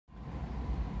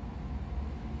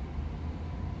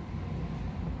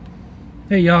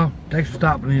Hey y'all, thanks for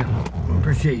stopping in.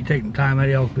 Appreciate you taking the time out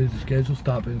of y'all's busy schedule.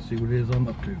 Stop in and see what it is I'm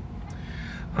up to.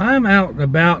 I'm out and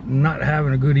about and not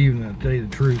having a good evening, to tell you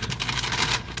the truth.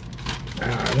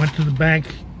 I went to the bank,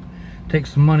 take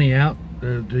some money out,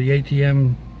 the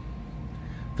ATM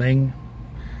thing.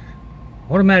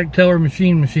 Automatic teller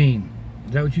machine. Is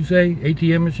that what you say?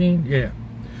 ATM machine? Yeah.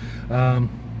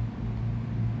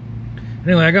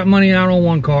 Anyway, I got money out on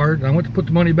one card. I went to put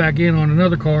the money back in on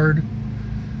another card,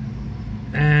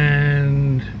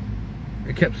 and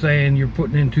it kept saying you're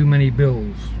putting in too many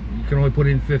bills. You can only put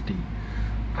in 50.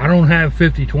 I don't have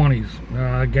 50 20s.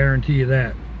 I guarantee you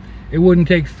that. It wouldn't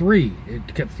take 3.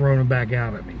 It kept throwing them back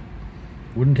out at me.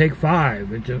 Wouldn't take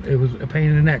 5. It was a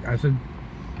pain in the neck. I said,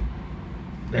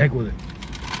 the heck with it.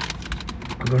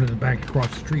 I'll go to the bank across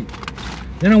the street.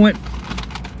 Then I went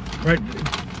right.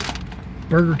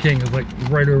 Burger King is like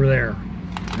right over there,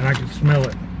 and I could smell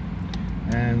it.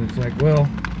 And it's like, well,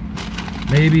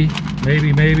 maybe.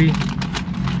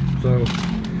 So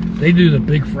they do the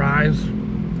big fries,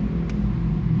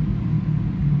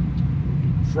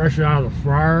 fresh out of the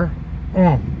fryer.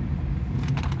 Oh,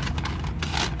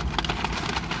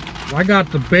 I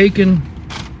got the bacon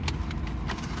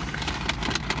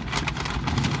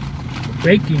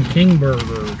king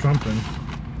burger or something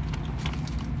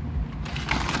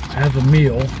as a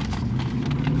meal.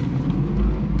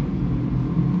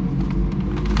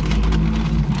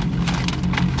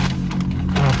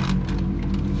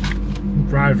 The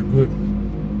fries are good.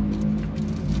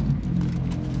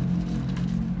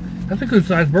 That's a good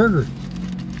sized burger.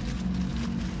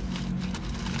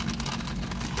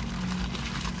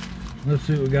 Let's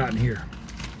see what we got in here.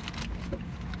 I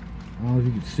don't know if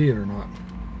you can see it or not.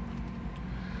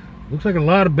 Looks like a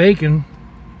lot of bacon.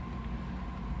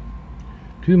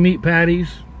 2 meat patties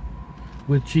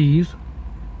with cheese.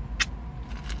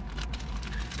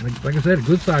 And like I said, a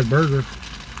good sized burger.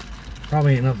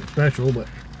 Probably ain't nothing special, but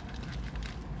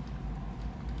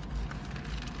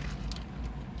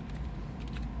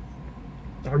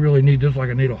I really need this like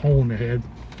I need a hole in the head.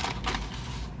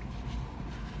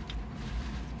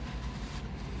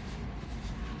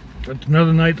 It's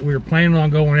another night that we were planning on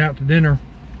going out to dinner,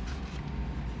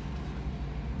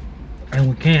 and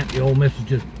we can't. The old missus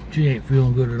just, she ain't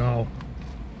feeling good at all.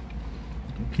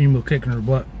 Chemo kicking her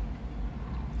butt.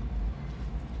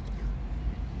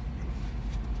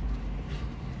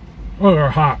 Oh, they're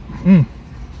hot.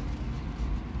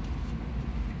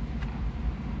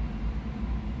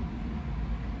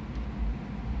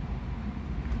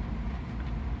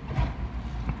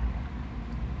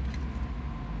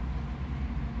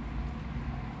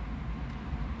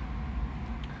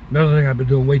 Another thing I've been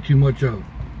doing way too much of.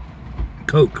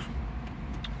 Cokes.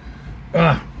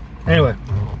 Anyway,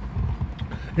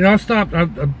 you know, I stopped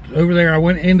over there. I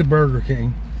went into Burger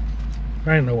King.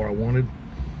 I didn't know what I wanted.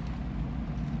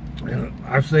 And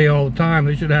I say all the time,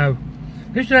 they should have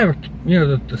a, you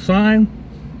know, the sign.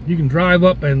 You can drive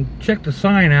up and check the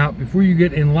sign out before you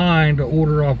get in line to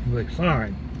order off of the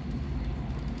sign.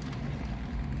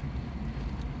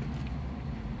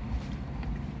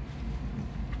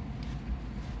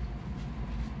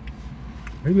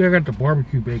 Maybe I got the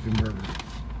barbecue bacon burger.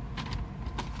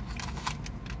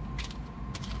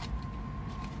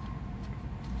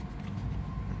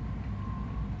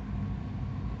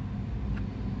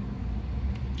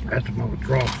 That's a mother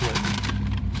draw for.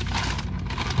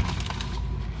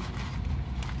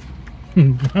 I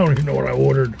don't even know what I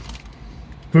ordered.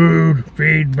 Food,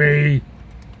 feed me.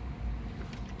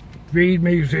 Feed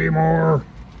me, Seymour.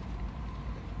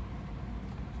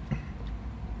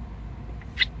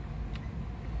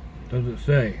 Does it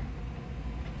say?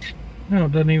 No,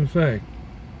 it doesn't even say.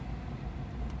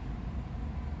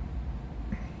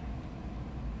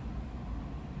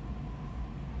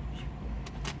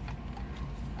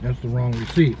 That's the wrong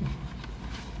receipt.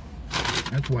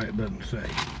 That's why it doesn't say.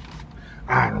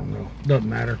 I don't know. Doesn't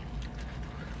matter.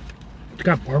 It's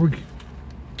got barbecue.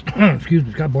 Excuse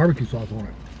me. It's got barbecue sauce on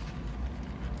it.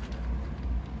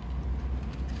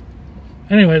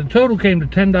 Anyway, the total came to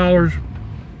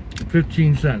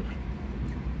 $10.15.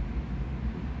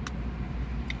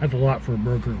 That's a lot for a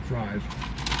burger and fries.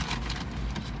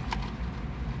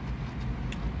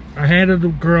 I handed the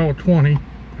girl a 20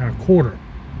 and a quarter.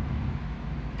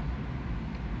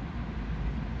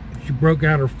 She broke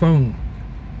out her phone.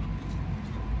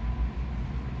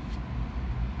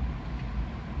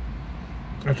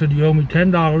 I said, you owe me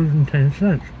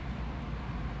 $10.10.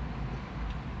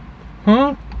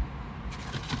 Huh?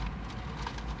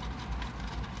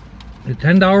 It's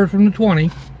 $10 from the 20.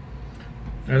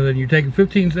 And then you're taking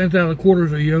 15 cents out of the quarter,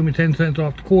 so you owe me 10 cents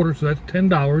off the quarter, so that's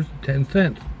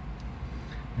 $10.10.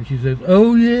 And she says,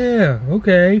 oh yeah,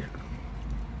 okay.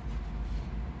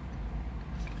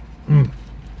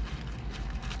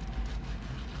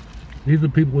 These are the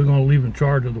people we're going to leave in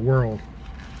charge of the world.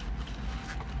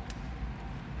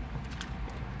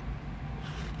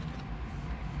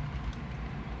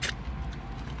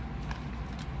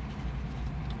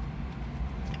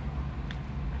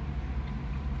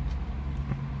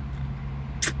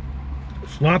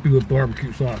 Sloppy with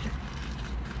barbecue sauce.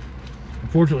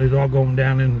 Unfortunately, it's all going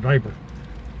down in the diaper.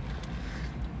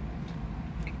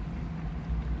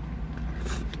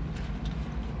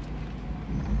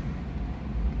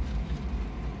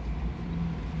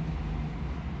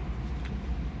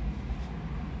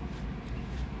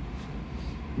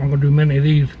 I'm going to do many of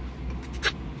these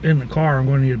in the car. I'm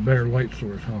going to need a better light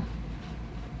source, huh?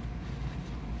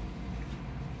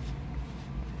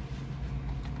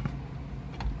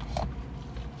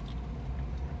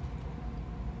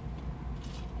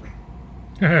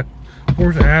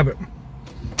 Force of habit.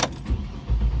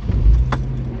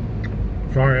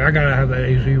 Sorry, I gotta have that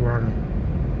AC running.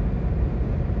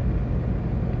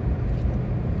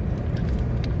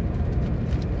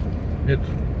 It's,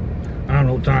 I don't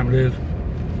know what time it is.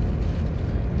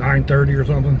 9:30 or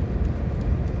something.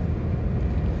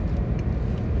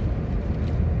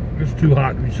 It's too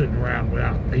hot to be sitting around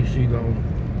without AC going.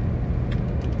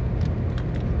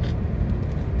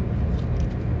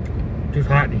 Just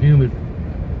hot and humid.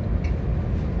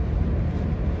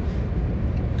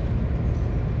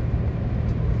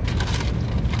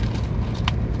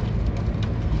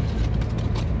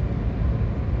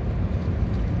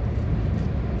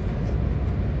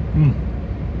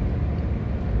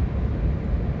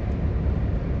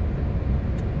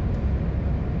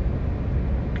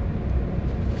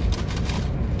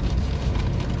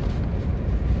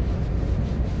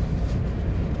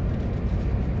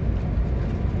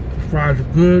 Fries are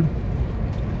good.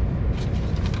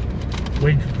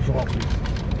 Way too salty.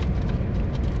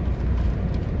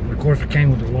 And of course, it came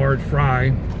with a large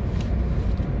fry.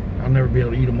 I'll never be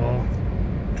able to eat them all.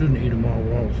 Shouldn't eat them all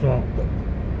with all the salt, but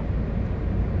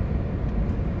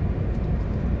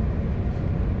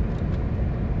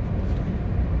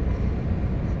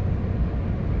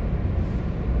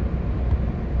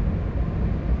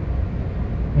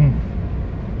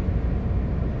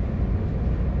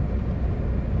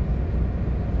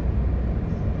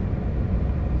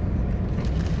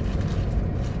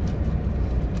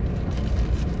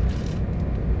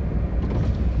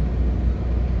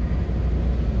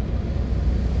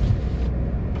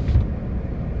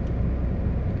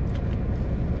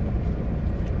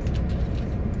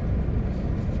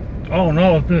all in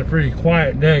all, it's been a pretty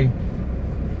quiet day.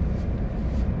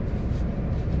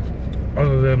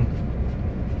 Other than,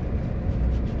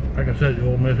 like I said, the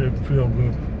old mess didn't feel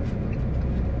good.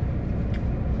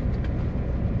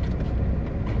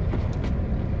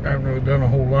 I haven't really done a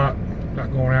whole lot.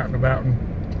 Not going out and about.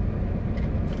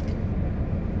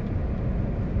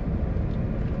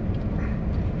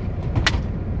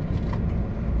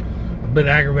 A bit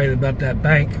aggravated about that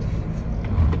bank.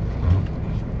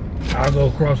 I'll go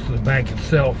across to the bank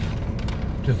itself,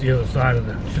 just the other side of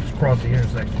just across the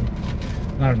intersection.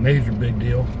 Not a major big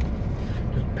deal,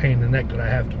 just a pain in the neck that I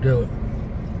have to do it.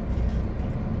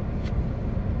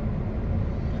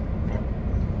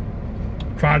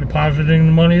 Try depositing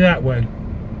the money that way.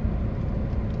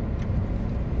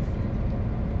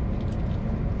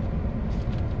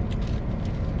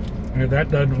 And if that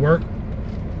doesn't work,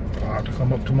 I'll have to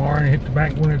come up tomorrow and hit the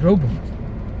bank when it's open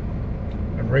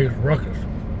and raise ruckus.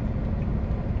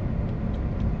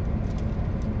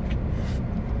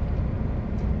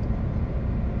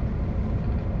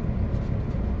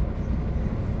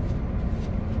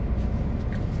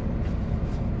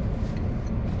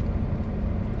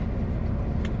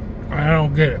 I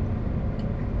don't get it.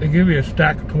 They give you a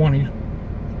stack of 20s.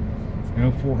 You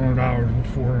know, $400. What's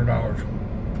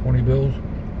 $400? 20 bills.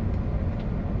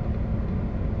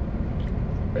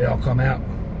 They all come out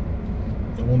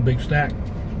in one big stack.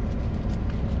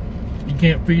 You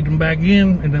can't feed them back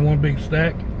in then one big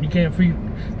stack. You can't feed.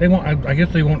 They want. I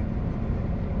guess they want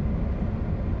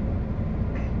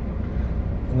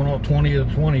all 20 of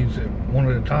the 20s at one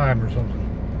at a time or something.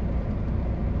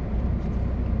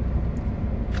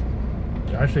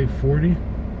 Did I say 40?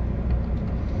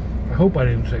 I hope I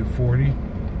didn't say 40.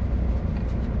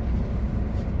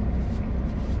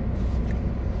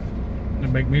 They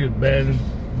make me as bad as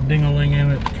ding-a-ling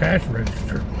in at the cash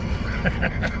register.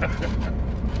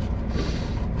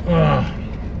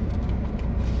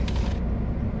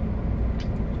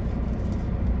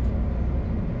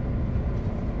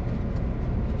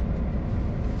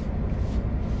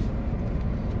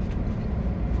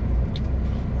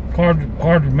 hard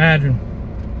to imagine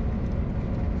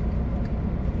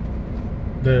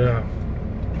that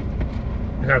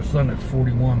I got a son that's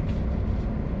 41.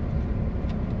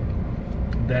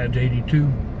 Dad's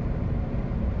 82.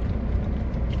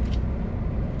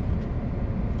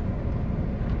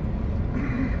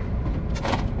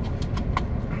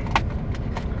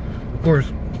 Of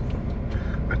course,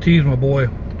 I tease my boy.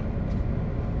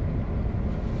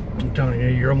 I'm telling you,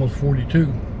 you're almost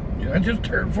 42. I just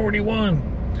turned 41.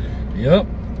 Yep.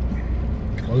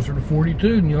 Closer to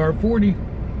 42 than you are 40.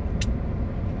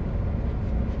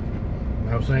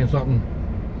 I was saying something.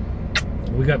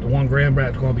 We got the one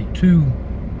grandbrat's going to be 2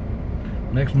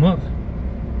 next month.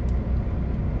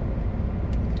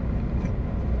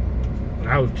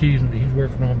 I was teasing that he's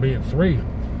working on being 3.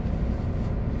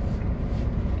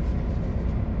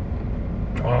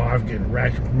 Oh, I was getting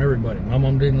ratchet from everybody. My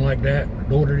mom didn't like that. My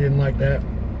daughter didn't like that.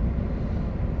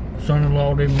 My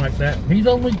son-in-law didn't like that. He's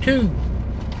only 2.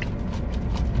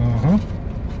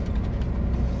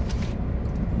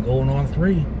 Going on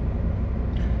 3.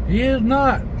 He is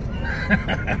not.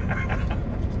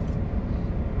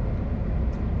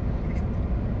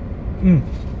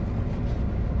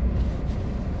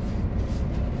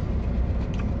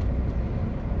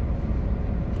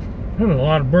 There's a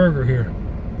lot of burger here.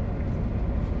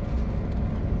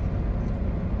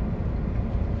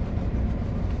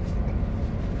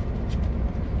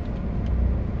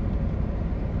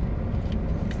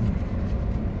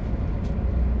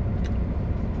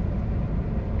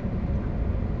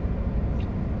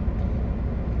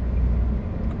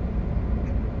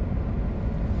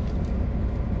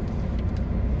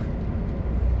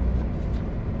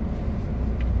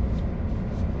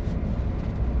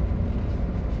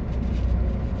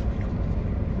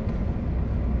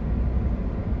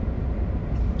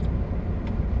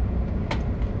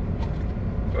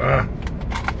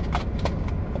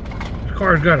 This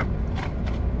car's got a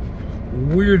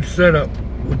weird setup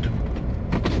with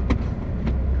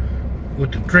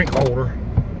the drink holder.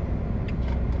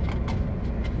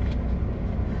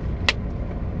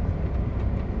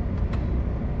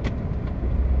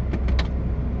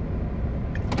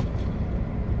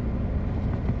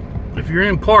 If you're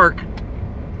in park,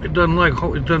 it doesn't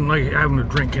like having a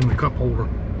drink in the cup holder.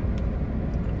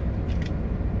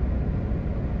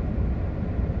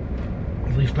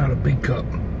 At least not a big cup.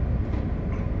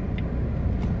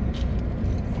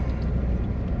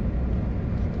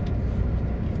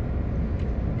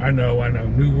 I know,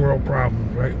 new world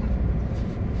problems, right?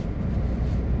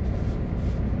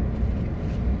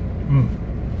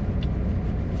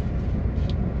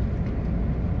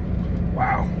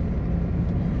 Wow.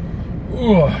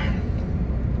 Ugh.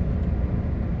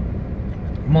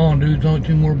 Come on, dudes, only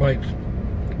 2 more bites.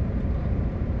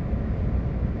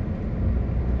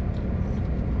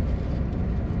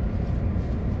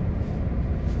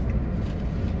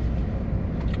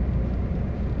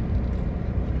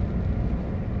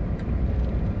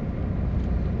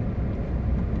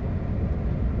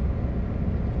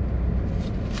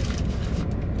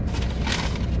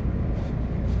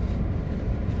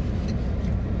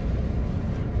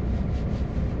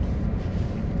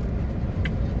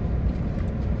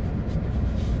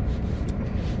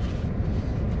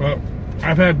 Well,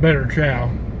 I've had better chow.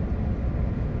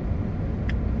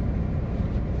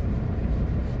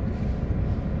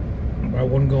 But I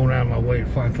wasn't going out of my way to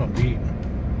find something to eat.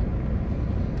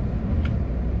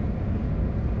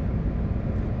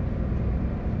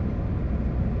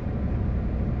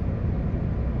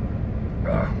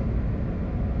 I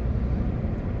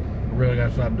really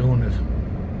gotta stop doing this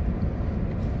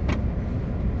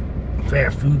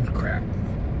fast food crap.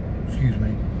 Excuse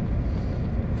me.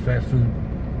 Fast food.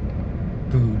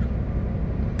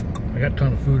 I got a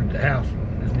ton of food at the house.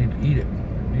 I just need to eat it.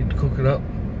 I need to cook it up,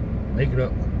 make it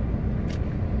up.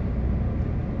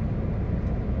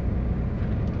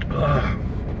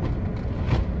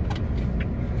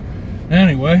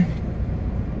 Anyway,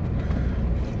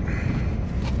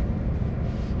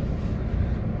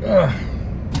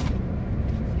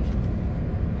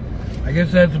 I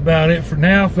guess that's about it for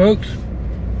now, folks.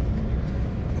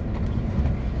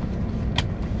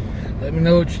 Let me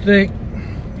know what you think.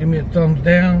 Give me a thumbs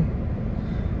down,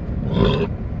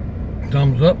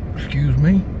 thumbs up, excuse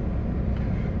me.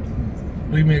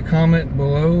 Leave me a comment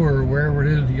below or wherever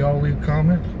it is y'all leave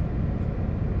comments.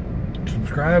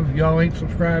 Subscribe if y'all ain't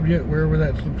subscribed yet, wherever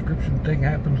that subscription thing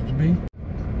happens to be.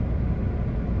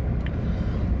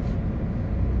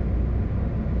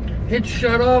 It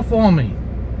shut off on me.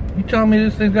 You tell me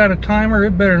this thing's got a timer?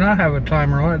 It better not have a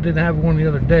timer on it. It didn't have one the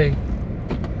other day.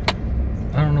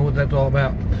 I don't know what that's all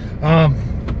about.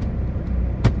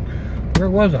 Where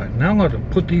was I? Now I'm going to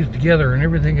put these together and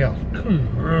everything else.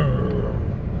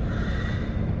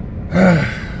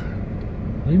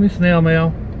 Leave me snail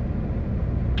mail.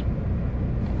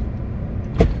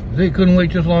 They couldn't wait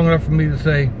just long enough for me to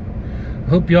say, I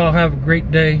hope y'all have a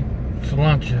great day.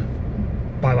 Sriracha.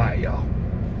 Bye-bye, y'all.